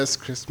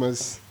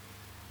Christmas,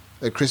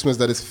 a Christmas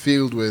that is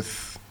filled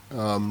with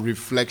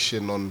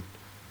reflection on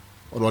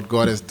what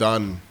God has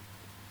done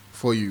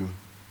for you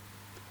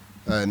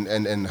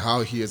and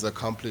how He has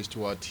accomplished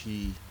what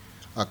He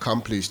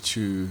accomplished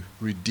to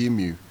redeem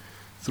you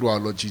through our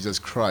Lord Jesus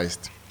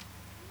Christ.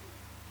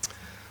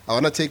 I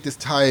want to take this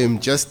time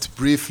just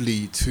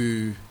briefly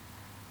to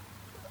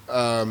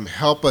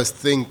help us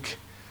think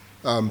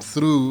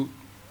through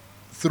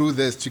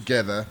this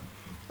together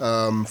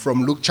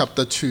from Luke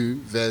chapter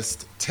 2,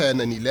 verse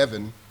 10 and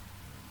 11.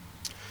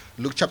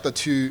 Luke chapter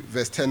 2,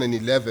 verse 10 and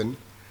 11.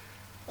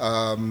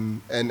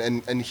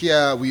 And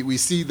here we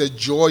see the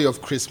joy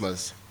of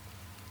Christmas.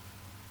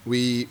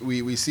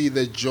 We see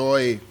the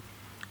joy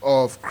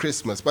of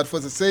Christmas. But for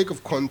the sake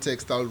of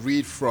context, I'll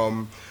read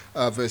from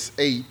verse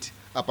 8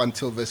 up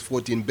until verse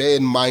 14. Bear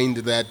in mind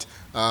that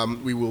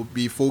we will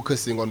be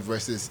focusing on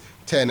verses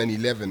 10 and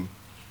 11.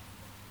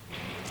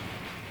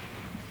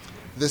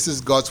 This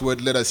is God's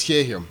word. Let us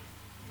hear Him.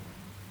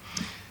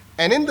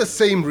 And in the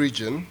same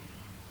region,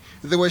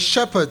 there were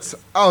shepherds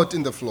out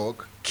in the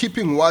flock,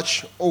 keeping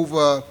watch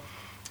over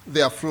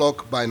their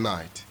flock by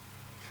night.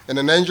 And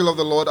an angel of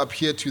the Lord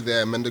appeared to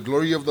them, and the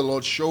glory of the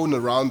Lord shone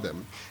around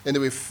them, and they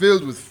were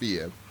filled with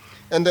fear.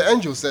 And the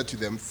angel said to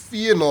them,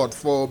 "Fear not,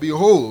 for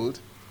behold,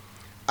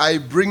 I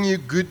bring you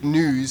good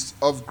news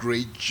of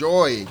great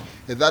joy,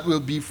 and that will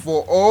be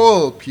for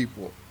all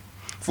people.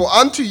 For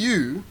unto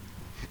you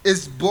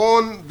is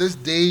born this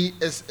day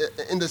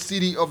in the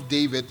city of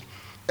David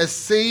a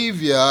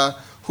Savior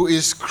who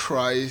is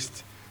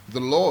Christ the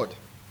Lord.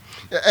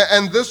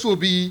 And this will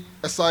be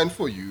a sign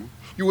for you.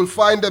 You will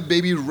find a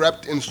baby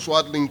wrapped in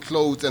swaddling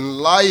clothes and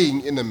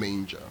lying in a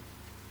manger."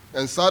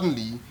 And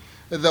suddenly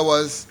there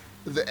was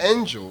with the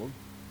angel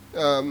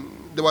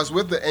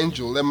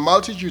a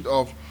multitude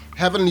of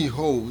heavenly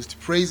hosts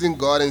praising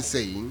God and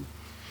saying,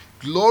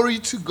 "Glory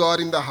to God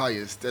in the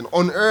highest, and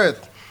on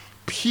earth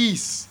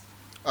peace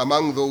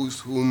among those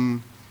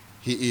whom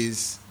He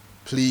is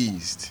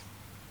pleased."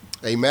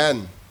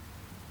 Amen.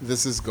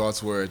 This is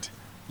God's word.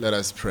 Let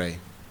us pray.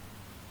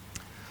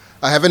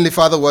 Our Heavenly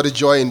Father, what a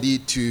joy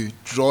indeed to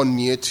draw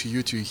near to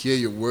you, to hear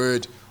your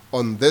word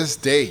on this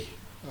day.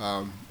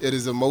 It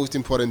is the most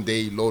important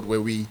day, Lord,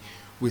 where we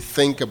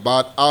think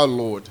about our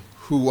Lord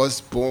who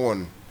was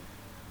born,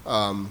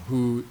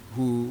 who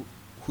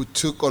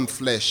took on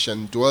flesh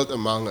and dwelt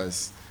among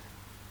us.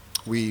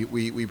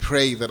 We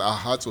pray that our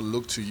hearts will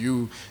look to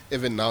you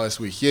even now as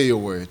we hear your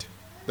word,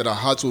 that our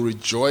hearts will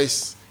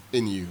rejoice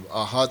in you,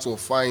 our hearts will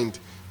find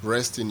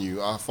rest in you,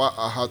 our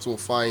hearts will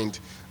find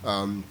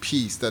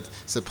peace that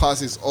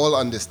surpasses all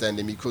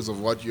understanding because of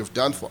what you have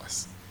done for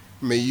us.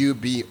 May you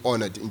be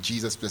honored. In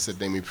Jesus'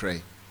 blessed name we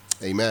pray.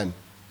 Amen.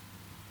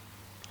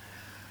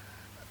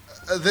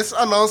 This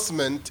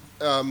announcement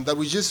that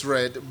we just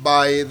read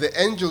by the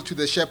angel to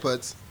the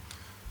shepherds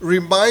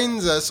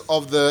reminds us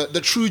of the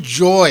true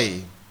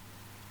joy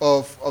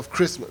of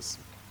Christmas.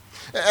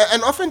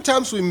 And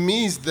oftentimes we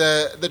miss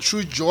the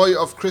true joy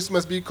of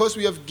Christmas because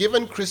we have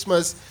given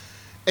Christmas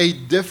a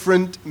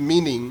different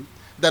meaning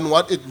than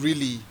what it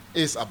really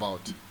is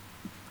about,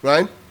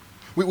 right?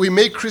 We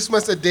make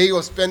Christmas a day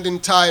of spending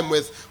time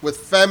with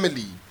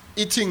family,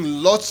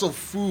 eating lots of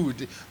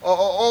food,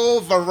 all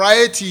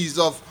varieties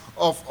of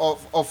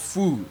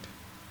food,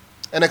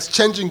 and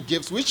exchanging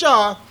gifts, which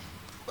are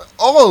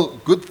all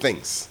good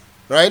things,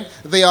 right?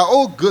 They are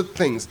all good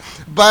things.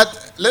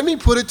 But let me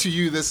put it to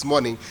you this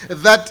morning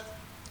that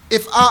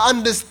if our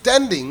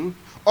understanding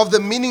of the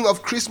meaning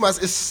of Christmas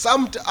is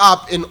summed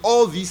up in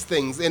all these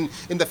things, in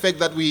the fact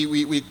that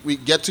we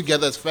get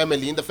together as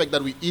family, in the fact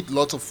that we eat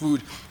lots of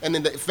food, and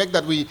in the fact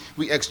that we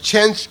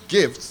exchange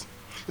gifts,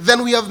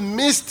 then we have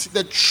missed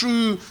the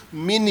true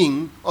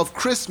meaning of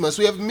Christmas.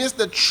 We have missed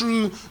the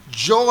true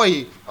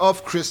joy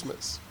of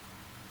Christmas.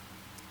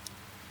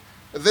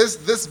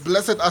 This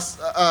blessed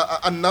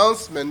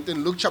announcement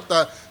in Luke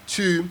chapter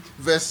 2,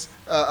 verse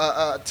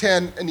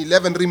 10 and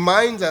 11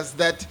 reminds us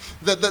that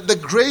the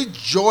great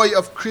joy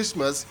of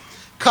Christmas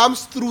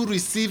comes through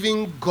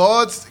receiving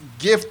God's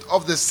gift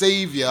of the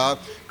Savior,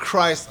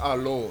 Christ our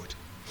Lord.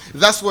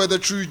 That's where the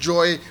true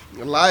joy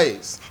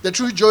lies. The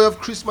true joy of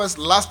Christmas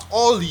lasts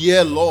all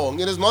year long.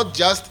 It is not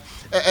just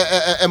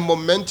a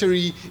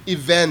momentary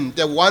event,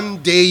 a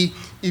one-day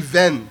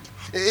event.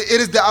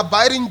 It is the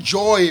abiding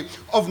joy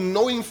of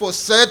knowing for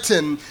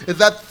certain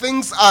that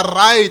things are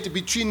right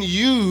between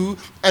you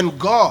and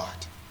God.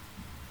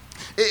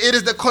 It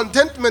is the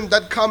contentment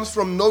that comes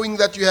from knowing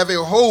that you have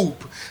a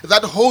hope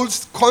that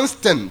holds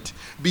constant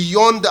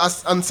beyond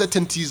the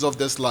uncertainties of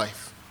this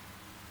life.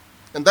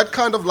 And that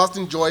kind of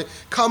lasting joy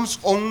comes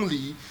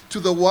only to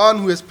the one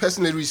who has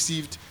personally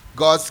received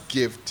God's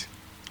gift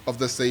of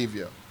the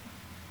Savior.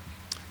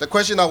 The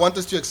question I want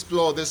us to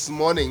explore this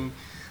morning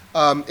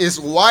is,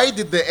 why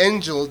did the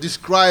angel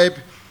describe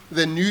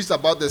the news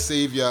about the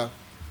Savior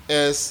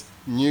as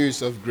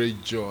news of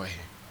great joy?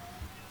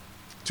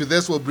 To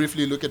this, we'll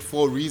briefly look at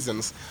four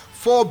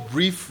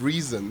brief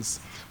reasons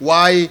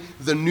why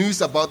the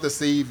news about the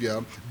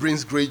Savior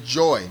brings great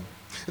joy.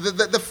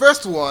 The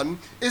first one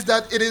is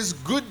that it is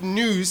good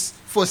news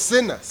for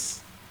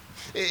sinners.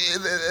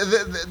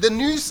 The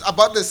news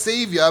about the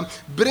Savior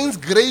brings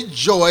great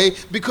joy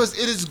because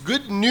it is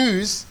good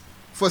news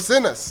for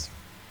sinners.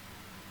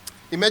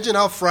 Imagine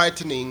how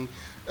frightening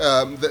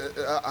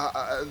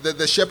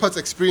the shepherds'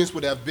 experience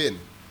would have been,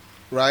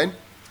 right?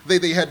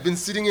 They had been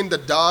sitting in the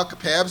dark,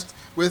 perhaps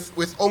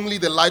with only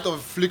the light of a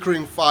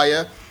flickering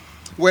fire.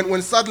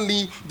 When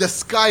suddenly the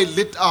sky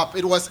lit up,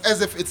 it was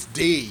as if it's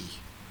day.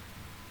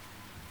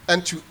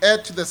 And to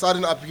add to the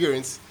sudden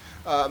appearance,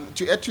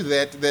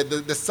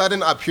 the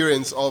sudden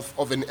appearance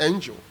of an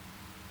angel,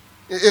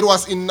 it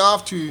was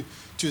enough to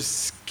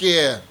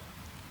scare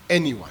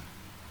anyone.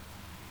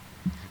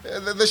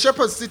 The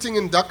shepherds sitting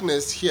in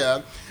darkness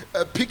here,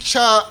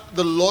 picture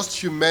the lost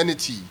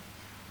humanity.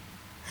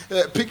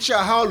 Picture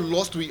how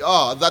lost we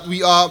are, that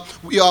we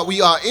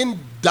are in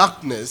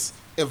darkness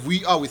if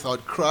we are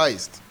without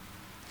Christ.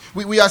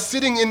 We are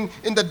sitting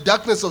in the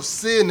darkness of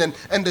sin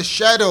and the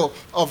shadow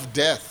of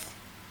death.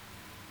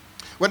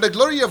 When the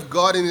glory of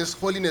God in His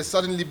holiness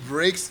suddenly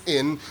breaks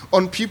in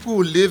on people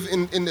who live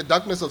in the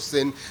darkness of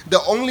sin, the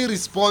only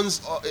response,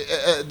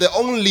 the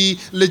only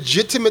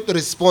legitimate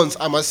response,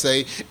 I must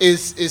say,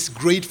 is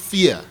great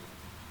fear.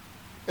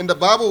 In the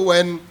Bible,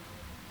 when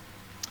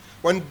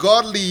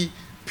godly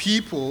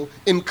people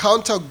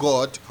encounter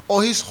God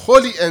or His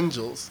holy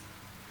angels,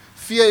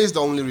 fear is the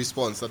only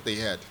response that they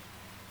had.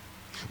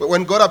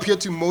 When God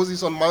appeared to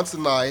Moses on Mount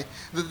Sinai,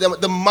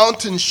 the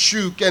mountain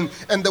shook and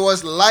there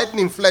was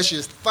lightning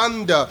flashes,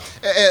 thunder,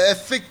 a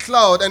thick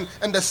cloud,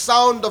 and the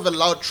sound of a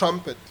loud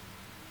trumpet.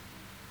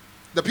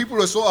 The people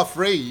were so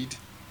afraid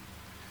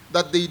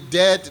that they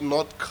dared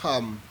not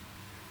come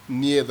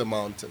near the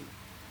mountain.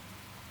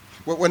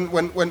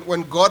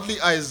 When godly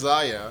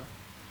Isaiah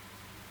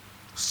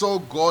saw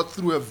God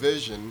through a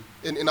vision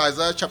in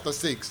Isaiah chapter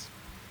 6,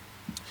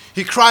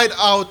 he cried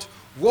out,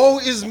 "Woe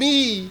is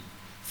me!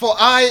 For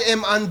I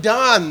am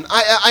undone.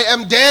 I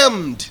am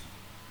damned.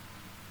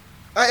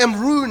 I am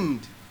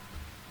ruined."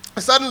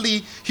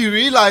 Suddenly, he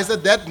realized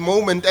at that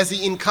moment, as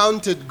he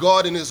encountered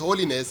God in His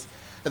holiness,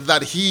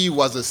 that he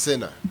was a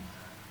sinner.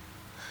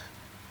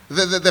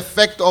 The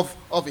fact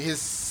of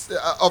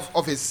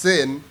his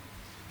sin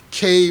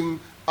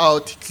came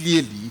out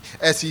clearly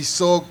as he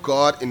saw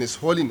God in His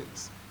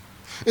holiness.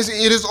 You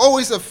see, it is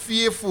always a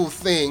fearful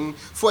thing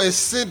for a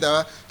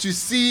sinner to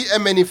see a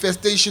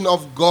manifestation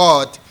of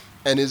God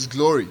and His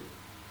glory.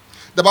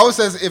 The Bible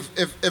says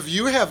if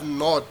you have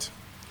not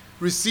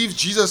received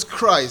Jesus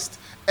Christ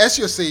as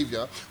your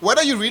Savior,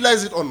 whether you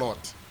realize it or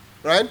not,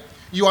 right,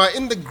 you are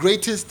in the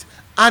greatest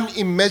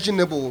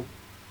unimaginable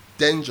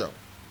danger.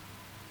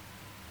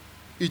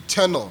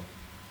 Eternal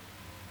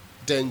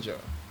danger.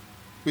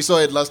 We saw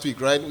it last week,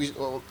 right?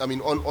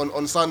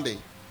 On Sunday,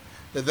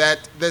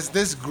 that there's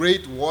this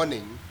great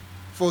warning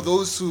for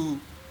those who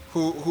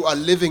are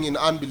living in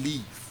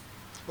unbelief.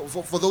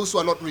 For those who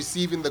are not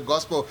receiving the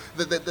gospel,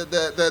 the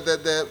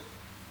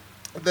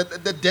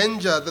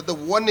danger, the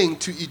warning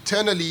to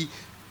eternally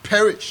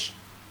perish.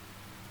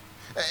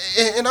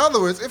 In other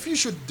words, if you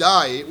should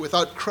die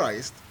without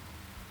Christ,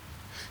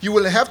 you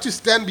will have to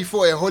stand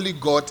before a holy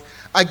God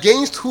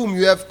against whom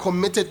you have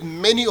committed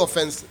many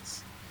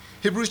offenses.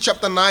 Hebrews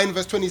chapter 9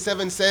 verse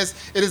 27 says,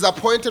 "It is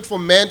appointed for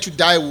man to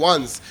die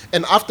once,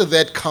 and after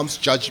that comes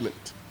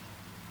judgment."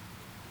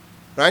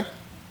 Right?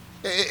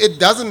 It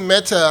doesn't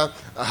matter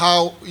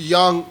how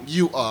young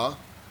you are,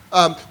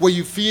 where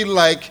you feel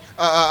like,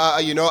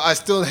 I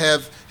still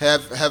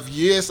have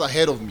years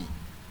ahead of me.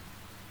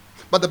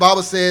 But the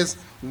Bible says,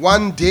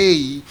 one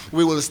day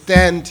we will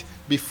stand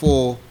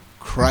before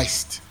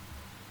Christ.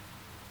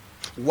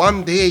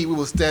 One day we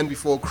will stand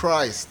before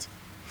Christ.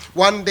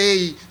 One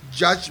day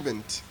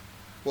judgment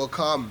will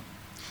come.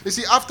 You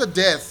see, after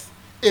death,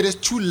 it is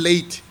too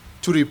late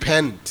to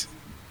repent.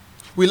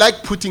 We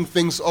like putting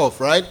things off,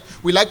 right?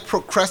 We like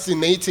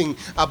procrastinating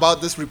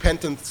about this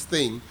repentance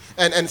thing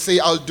and say,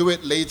 "I'll do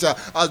it later.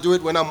 I'll do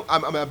it when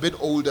I'm a bit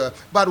older."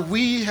 But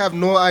we have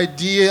no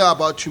idea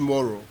about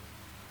tomorrow.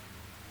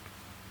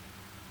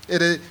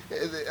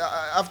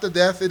 After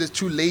death, it is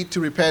too late to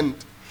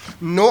repent.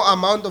 No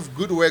amount of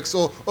good works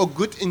or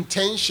good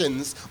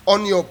intentions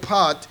on your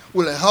part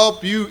will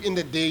help you in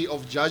the day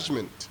of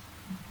judgment.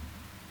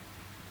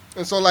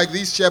 And so, like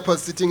these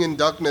shepherds sitting in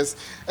darkness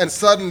and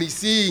suddenly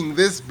seeing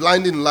this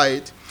blinding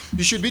light,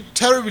 you should be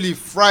terribly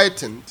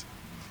frightened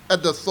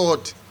at the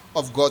thought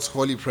of God's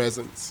holy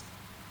presence.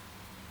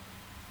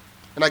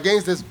 And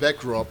against this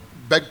backdrop,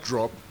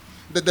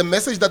 that the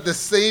message that the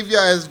Savior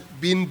has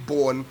been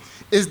born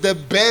is the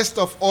best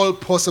of all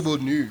possible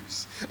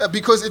news,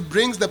 because it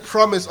brings the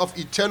promise of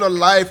eternal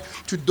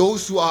life to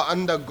those who are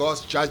under God's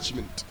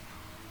judgment.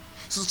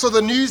 So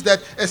the news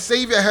that a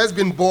Savior has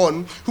been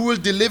born who will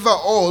deliver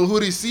all who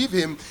receive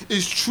Him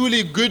is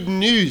truly good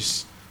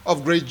news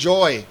of great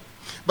joy.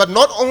 But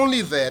not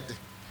only that,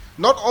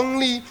 not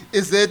only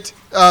is it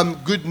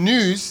good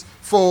news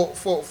for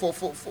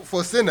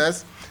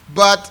sinners,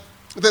 but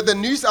the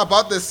news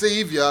about the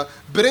Savior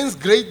brings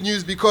great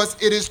news because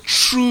it is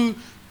true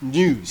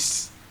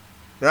news.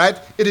 right?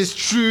 It is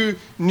true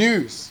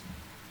news.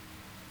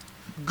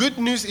 Good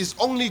news is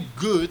only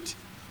good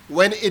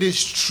when it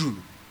is true.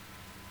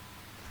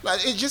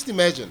 Like, just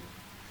imagine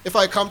if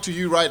I come to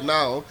you right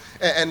now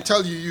and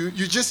tell you,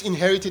 you just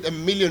inherited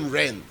 1,000,000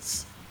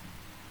 rands.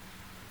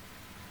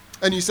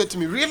 And you said to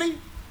me, really?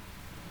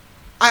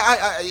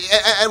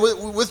 And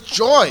with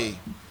joy,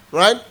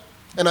 right?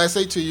 And I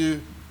say to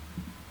you,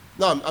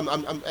 no,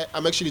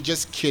 I'm actually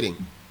just kidding.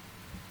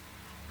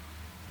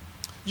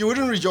 You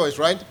wouldn't rejoice,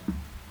 right?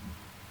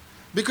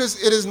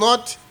 Because it is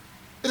not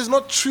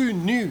true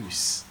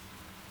news.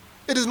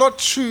 It is not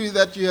true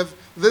that you have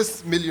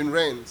this 1,000,000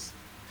 rands.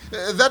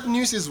 That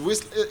news is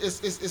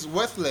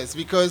worthless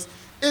because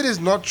it is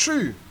not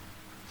true.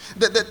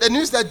 The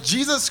news that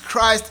Jesus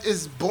Christ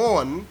is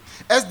born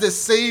as the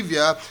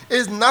Savior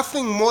is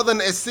nothing more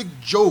than a sick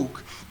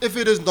joke if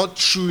it is not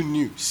true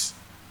news.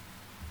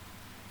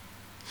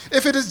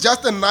 If it is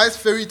just a nice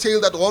fairy tale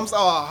that warms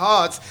our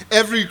hearts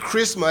every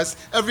Christmas,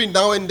 every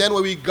now and then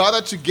when we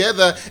gather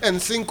together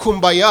and sing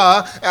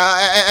Kumbaya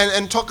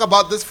and talk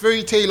about this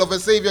fairy tale of a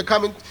Savior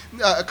coming,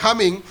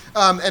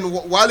 and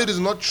while it is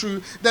not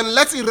true, then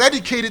let's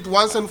eradicate it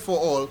once and for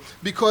all,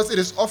 because it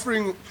is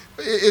offering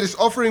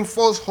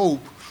false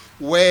hope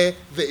where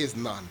there is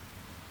none.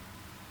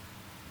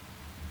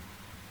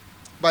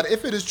 But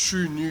if it is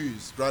true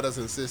news, brothers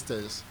and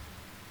sisters,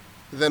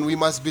 then we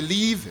must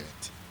believe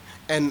it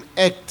and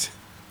act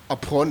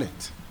upon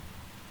it.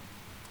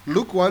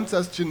 Luke wants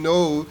us to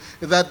know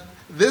that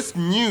this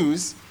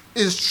news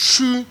is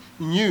true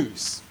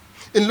news.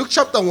 In Luke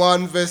chapter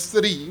 1, verse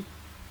 3,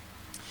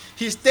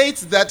 he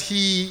states that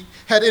he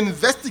had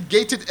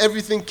investigated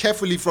everything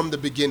carefully from the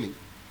beginning.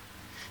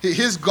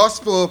 His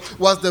gospel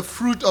was the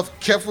fruit of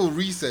careful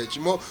research.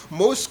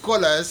 Most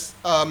scholars,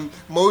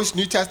 most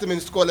New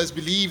Testament scholars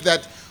believe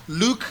that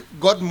Luke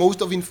got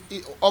most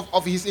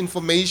of his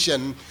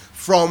information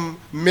from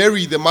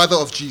Mary, the mother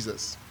of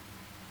Jesus.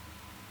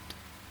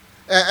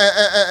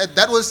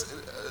 That was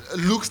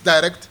Luke's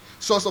direct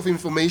source of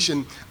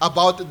information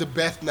about the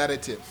birth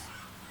narrative.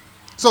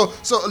 So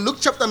Luke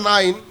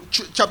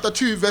chapter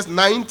 2, verse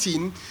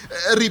 19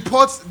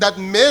 reports that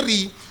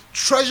Mary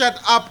treasured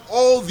up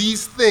all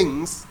these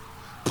things,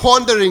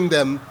 pondering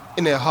them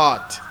in her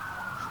heart,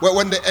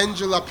 when the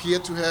angel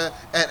appeared to her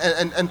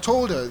and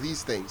told her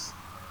these things.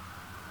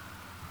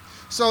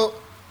 So,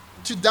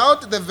 to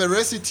doubt the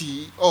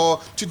veracity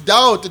or to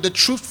doubt the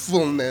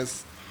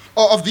truthfulness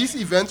of these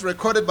events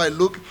recorded by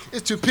Luke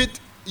is to pit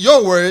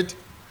your word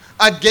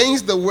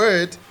against the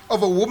word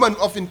of a woman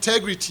of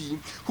integrity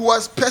who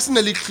was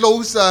personally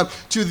closer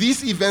to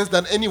these events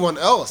than anyone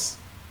else.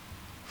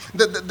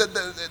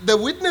 The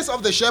witness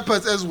of the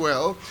shepherds as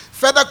well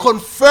further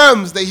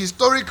confirms the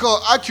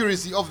historical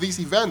accuracy of these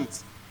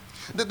events.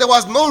 That there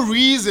was no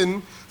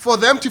reason for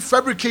them to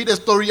fabricate a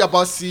story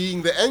about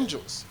seeing the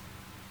angels.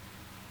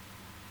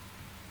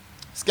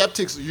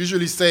 Skeptics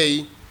usually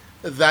say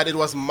that it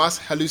was mass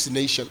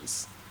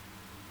hallucinations.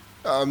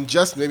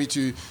 Just maybe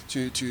to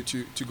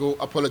go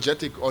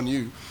apologetic on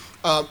you.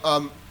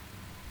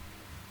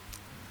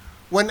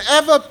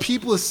 Whenever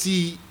people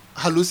see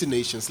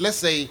hallucinations, let's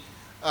say,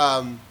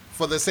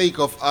 for the sake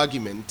of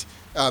argument,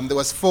 there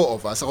was 4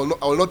 of us. I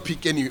will not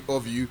pick any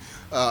of you.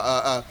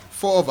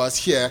 4 of us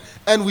here,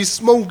 and we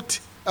smoked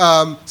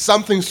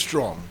something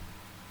strong,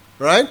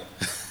 right?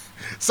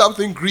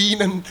 Something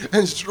green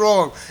and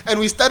strong, and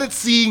we started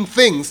seeing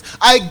things.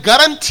 I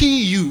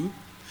guarantee you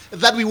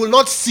that we will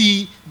not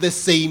see the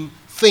same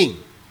thing.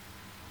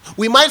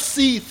 We might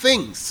see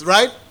things,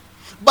 right?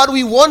 But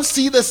we won't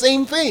see the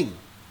same thing.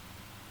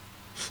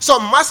 So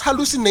mass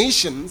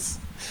hallucinations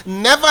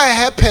never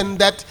happen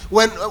that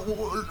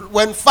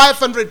when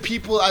 500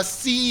 people are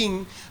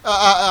seeing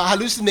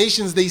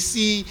hallucinations, they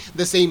see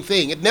the same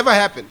thing. It never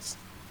happens.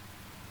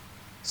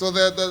 So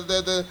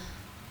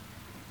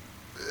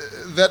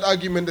that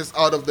argument is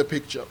out of the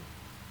picture.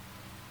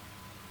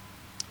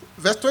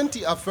 Verse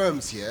 20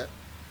 affirms here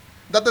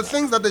that the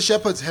things that the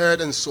shepherds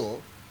heard and saw,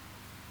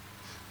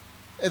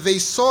 they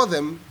saw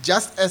them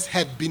just as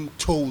had been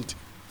told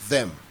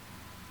them.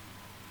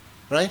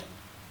 Right?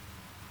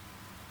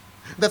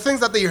 The things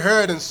that they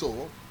heard and saw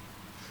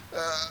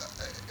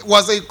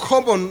was a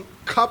common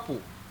couple.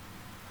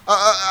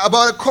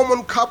 About a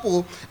common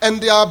couple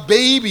and their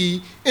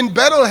baby in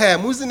Bethlehem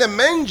who's in a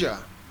manger.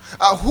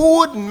 Who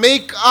would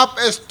make up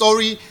a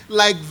story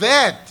like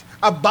that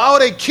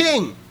about a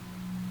king?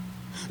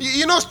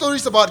 You know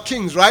stories about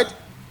kings, right?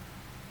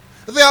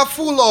 They are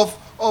full of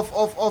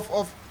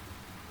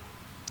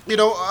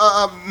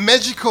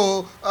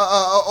magical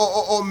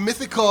or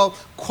mythical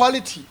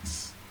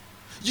qualities.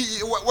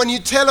 When you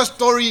tell a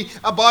story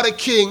about a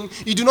king,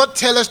 you do not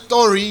tell a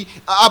story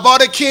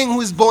about a king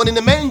who is born in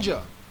a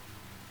manger.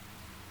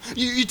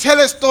 You tell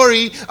a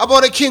story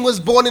about a king who was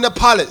born in a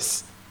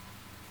palace.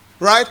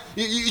 Right?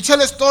 You tell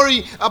a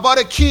story about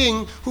a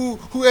king who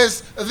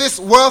has this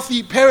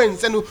wealthy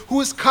parents and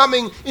who is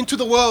coming into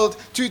the world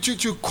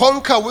to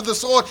conquer with the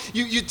sword.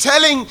 You're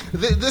telling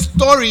this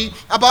story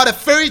about a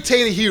fairy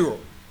tale hero.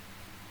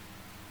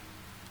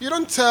 You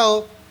don't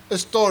tell a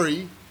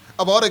story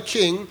about a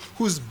king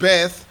whose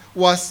birth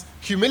was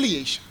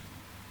humiliation.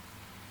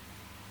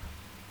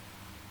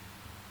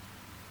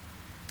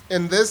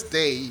 In this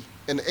day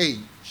and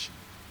age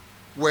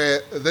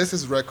where this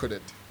is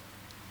recorded,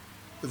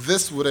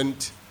 this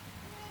wouldn't,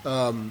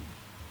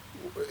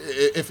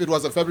 if it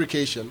was a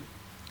fabrication,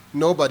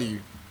 nobody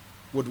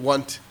would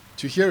want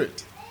to hear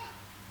it.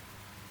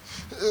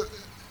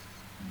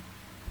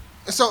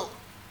 So,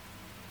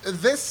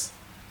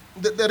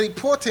 the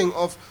reporting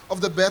of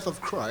the birth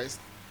of Christ,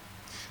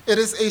 it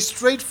is a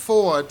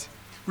straightforward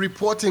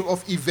reporting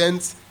of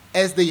events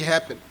as they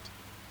happened.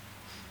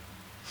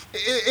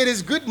 It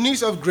is good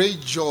news of great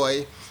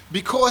joy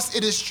because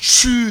it is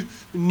true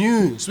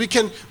news. We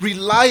can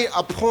rely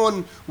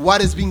upon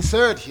what is being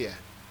said here.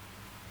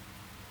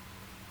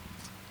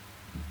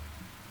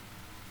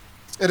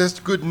 It is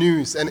good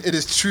news and it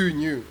is true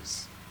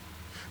news.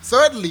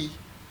 Thirdly,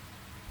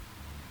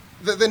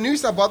 the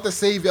news about the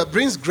Savior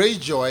brings great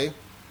joy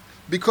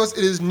because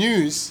it is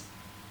news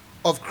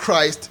of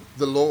Christ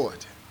the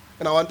Lord.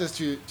 And I want us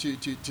to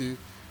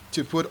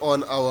put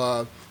on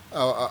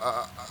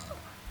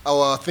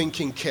our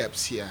thinking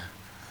caps here.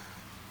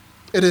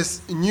 It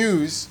is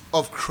news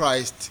of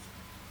Christ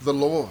the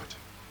Lord.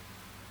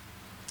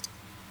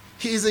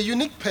 He is a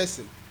unique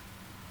person.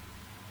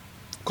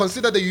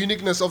 Consider the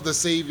uniqueness of the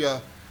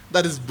Savior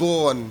that is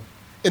born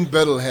in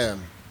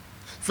Bethlehem.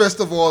 First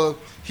of all,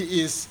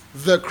 he is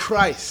the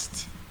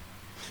Christ.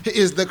 He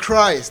is the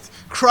Christ.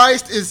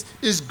 Christ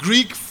is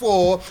Greek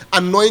for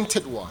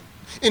anointed one.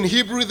 In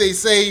Hebrew, they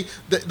say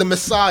the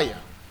Messiah,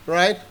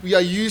 right? We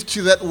are used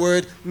to that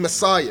word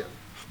Messiah.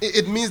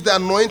 It means the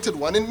anointed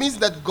one. It means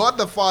that God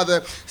the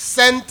Father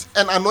sent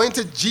and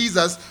anointed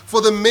Jesus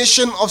for the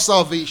mission of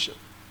salvation.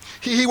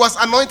 He was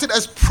anointed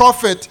as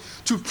prophet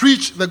to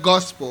preach the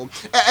gospel,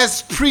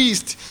 as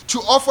priest to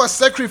offer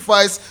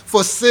sacrifice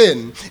for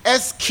sin,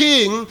 as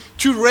king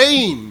to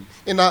reign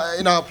in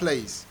our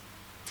place.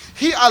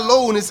 He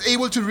alone is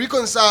able to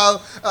reconcile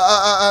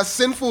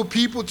sinful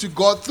people to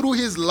God through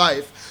his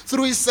life,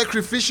 through his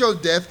sacrificial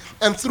death,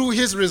 and through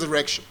his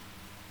resurrection.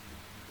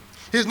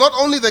 He's not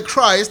only the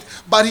Christ,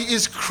 but he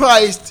is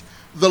Christ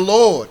the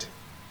Lord.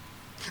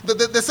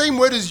 The same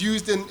word is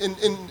used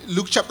in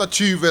Luke chapter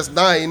 2, verse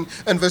 9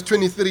 and verse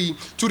 23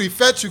 to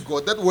refer to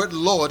God. That word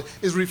Lord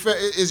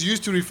is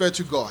used to refer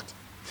to God.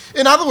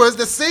 In other words,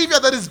 the Savior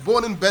that is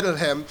born in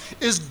Bethlehem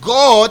is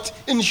God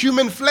in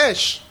human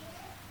flesh.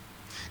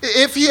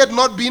 If he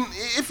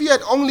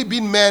had only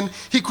been man,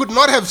 he could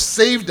not have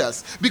saved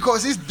us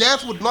because his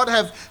death would not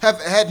have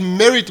had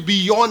merit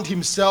beyond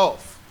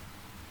himself.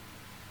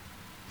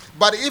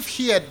 But if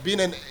he had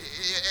been an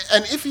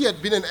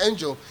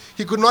angel,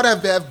 he could not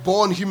have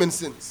borne human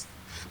sins.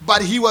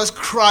 But he was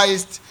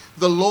Christ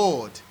the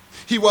Lord.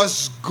 He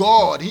was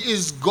God. He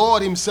is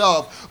God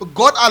himself.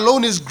 God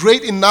alone is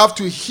great enough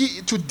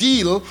to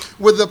deal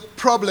with the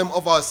problem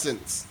of our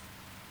sins.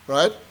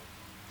 Right?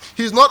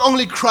 He's not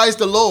only Christ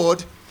the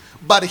Lord,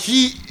 but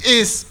he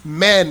is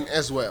man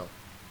as well.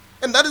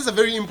 And that is a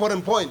very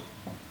important point.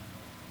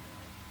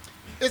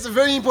 It's a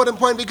very important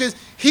point because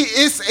he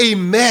is a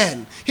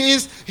man. He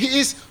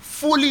is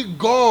fully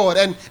God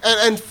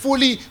and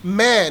fully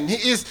man.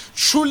 He is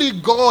truly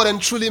God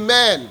and truly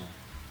man.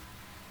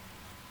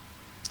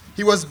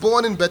 He was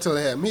born in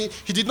Bethlehem.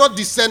 He did not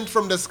descend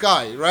from the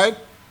sky, right?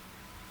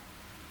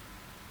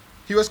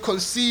 He was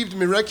conceived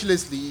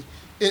miraculously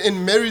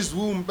in Mary's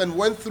womb and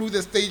went through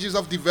the stages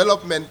of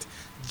development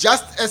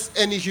just as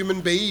any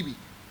human baby.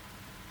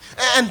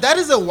 And that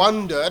is a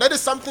wonder. That is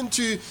something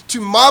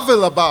to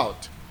marvel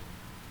about.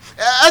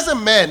 As a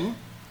man,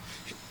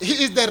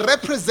 he is the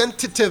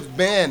representative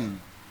man.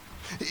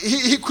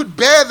 He could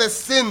bear the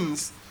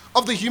sins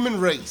of the human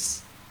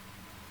race.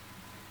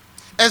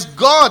 As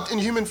God in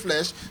human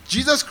flesh,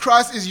 Jesus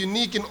Christ is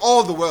unique in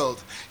all the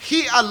world.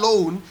 He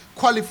alone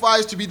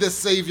qualifies to be the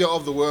Savior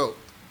of the world.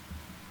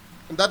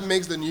 And that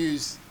makes the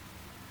news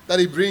that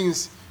he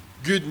brings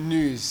good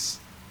news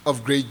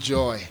of great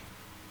joy.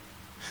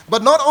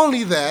 But not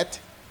only that,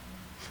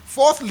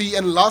 fourthly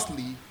and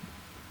lastly,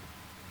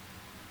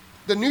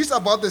 the news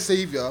about the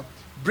Savior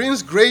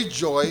brings great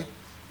joy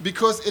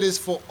because it is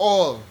for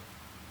all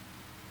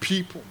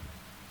people.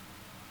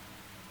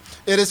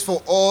 It is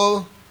for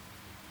all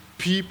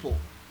people.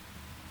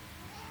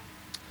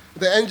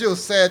 The angel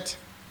said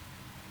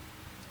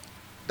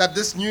that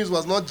this news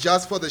was not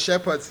just for the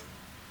shepherds,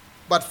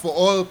 but for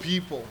all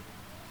people.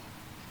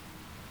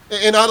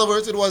 In other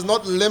words, it was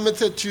not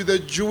limited to the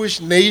Jewish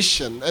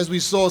nation, as we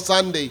saw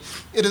Sunday.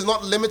 It is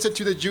not limited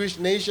to the Jewish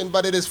nation,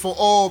 but it is for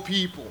all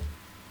people.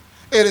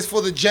 It is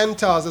for the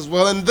Gentiles as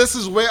well. And this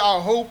is where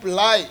our hope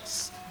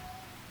lies.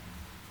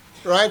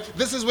 Right?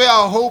 This is where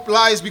our hope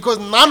lies because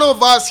none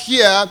of us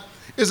here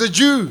is a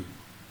Jew.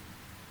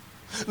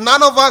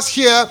 None of us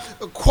here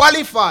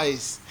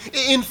qualifies.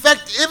 In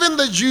fact, even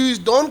the Jews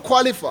don't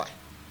qualify.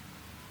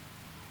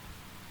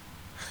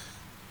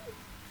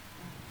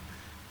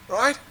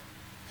 Right?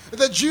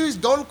 The Jews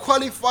don't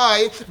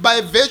qualify by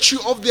virtue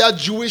of their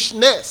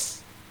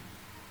Jewishness.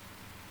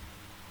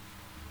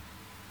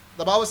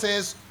 The Bible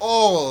says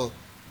all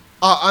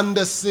are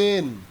under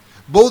sin,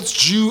 both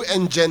Jew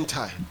and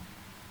Gentile.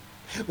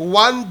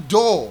 One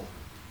door.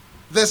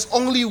 There's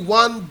only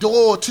one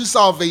door to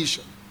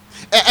salvation.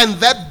 And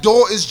that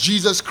door is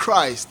Jesus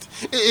Christ.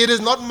 It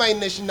is not my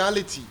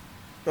nationality,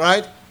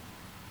 right?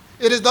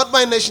 It is not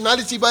my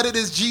nationality, but it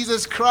is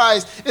Jesus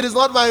Christ. It is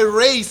not my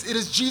race. It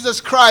is Jesus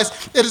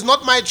Christ. It is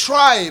not my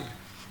tribe.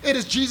 It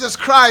is Jesus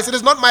Christ. It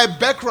is not my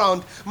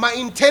background, my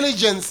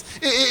intelligence.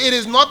 It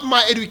is not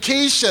my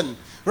education,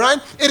 right?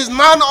 It is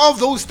none of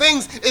those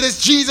things. It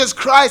is Jesus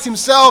Christ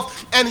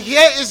himself. And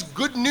here is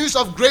good news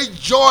of great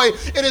joy.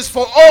 It is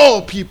for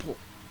all people.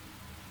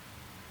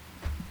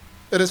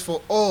 It is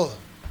for all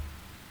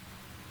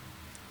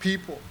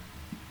people.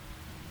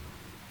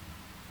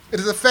 It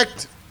is a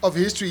fact of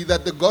history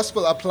that the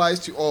gospel applies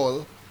to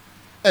all,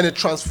 and it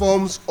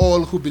transforms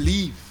all who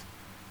believe.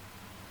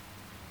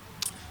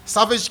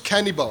 Savage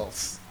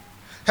cannibals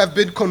have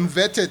been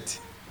converted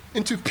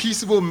into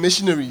peaceable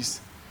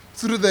missionaries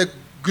through the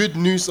good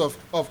news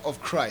of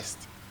Christ.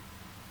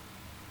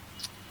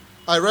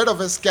 I read of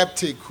a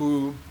skeptic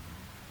who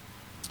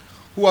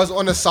was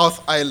on a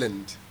South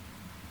Island.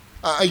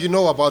 You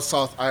know about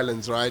South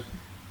Islands, right?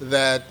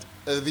 That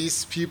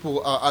these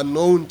people are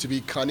known to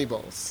be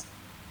cannibals.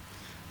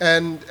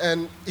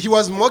 And he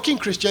was mocking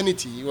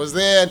Christianity. He was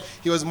there and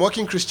he was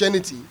mocking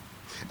Christianity.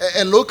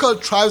 A local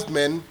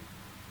tribesman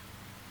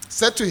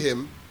said to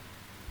him,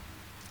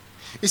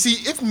 you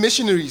see, if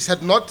missionaries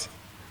had not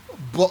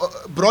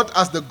brought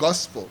us the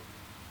gospel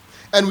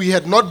and we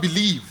had not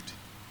believed,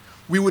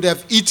 we would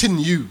have eaten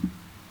you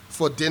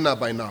for dinner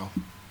by now.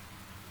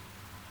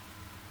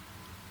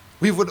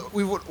 We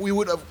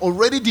would have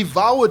already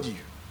devoured you.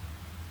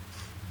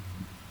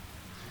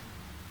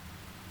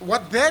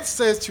 What that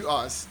says to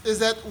us is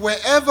that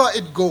wherever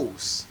it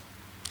goes,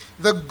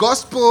 the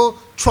gospel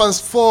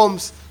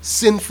transforms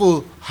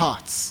sinful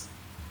hearts.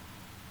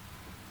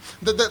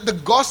 The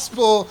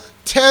gospel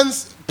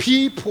turns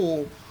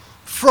people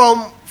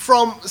from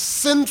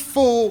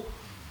sinful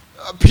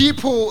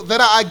people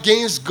that are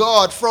against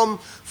God,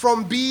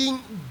 from being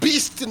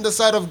beasts in the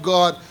sight of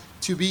God,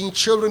 to being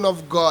children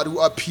of God who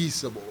are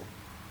peaceable,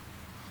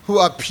 who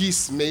are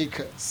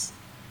peacemakers,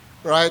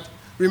 right?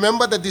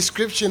 Remember the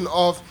description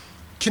of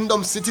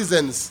kingdom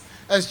citizens.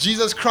 As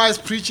Jesus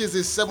Christ preaches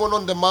his Sermon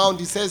on the Mount,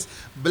 he says,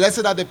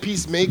 blessed are the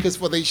peacemakers,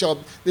 for they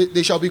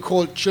shall be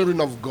called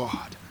children of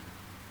God.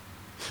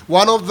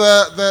 One of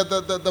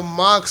the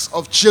marks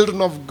of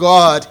children of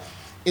God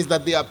is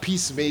that they are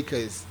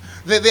peacemakers.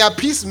 They are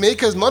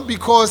peacemakers not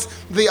because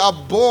they are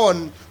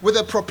born with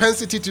a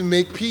propensity to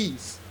make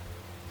peace,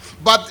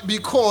 but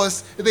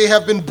because they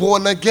have been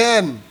born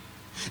again.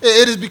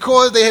 It is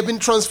because they have been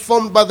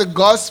transformed by the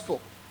gospel.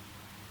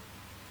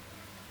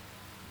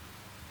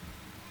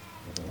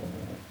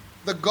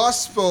 The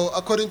gospel,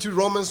 according to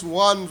Romans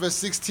 1 verse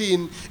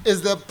 16,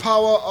 is the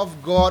power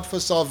of God for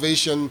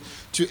salvation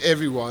to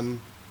everyone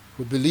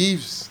who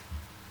believes.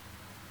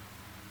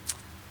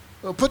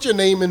 Well, put your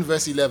name in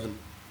verse 11.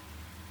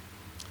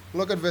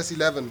 Look at verse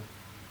 11.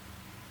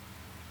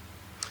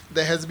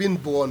 There has been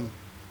born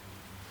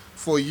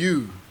for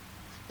you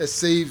a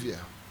Savior,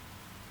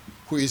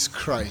 who is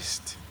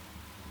Christ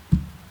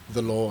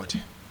the Lord.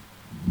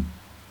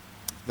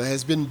 There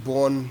has been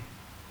born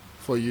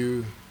for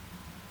you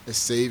a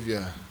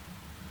Savior,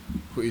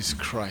 who is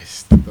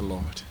Christ the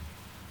Lord.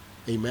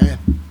 Amen.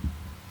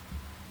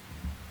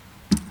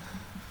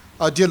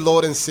 Our dear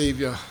Lord and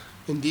Savior,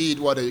 indeed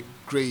what a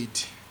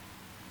great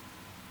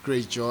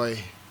joy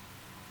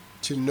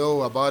to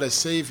know about a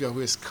Savior who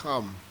has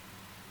come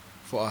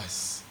for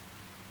us.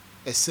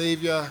 A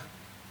Savior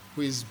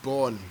who is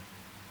born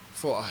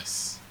for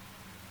us.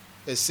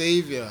 A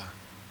Savior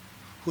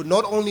who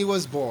not only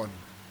was born,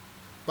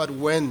 but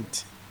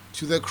went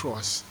to the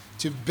cross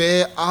to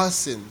bear our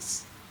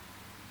sins.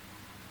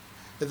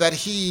 That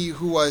he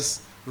who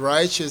was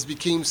righteous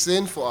became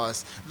sin for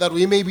us, that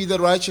we may be the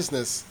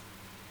righteousness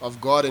of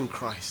God in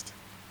Christ.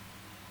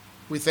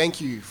 We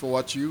thank you for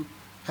what you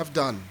have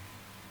done.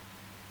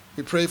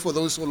 We pray for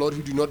those, O Lord,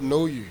 who do not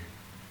know you,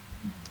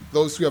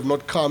 those who have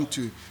not come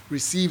to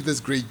receive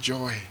this great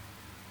joy.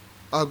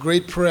 Our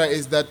great prayer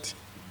is that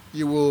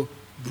you will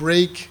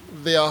break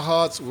their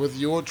hearts with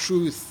your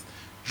truth,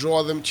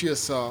 draw them to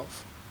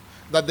yourself,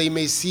 that they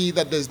may see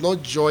that there's no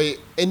joy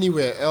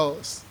anywhere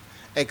else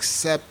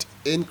except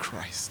in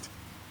Christ.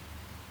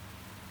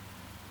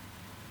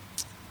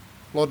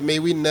 Lord, may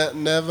we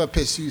never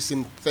pursue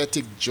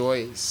synthetic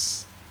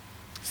joys,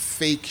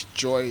 fake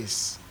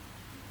joys,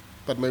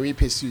 but may we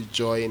pursue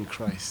joy in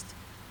Christ.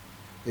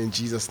 In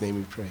Jesus' name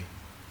we pray.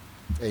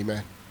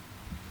 Amen.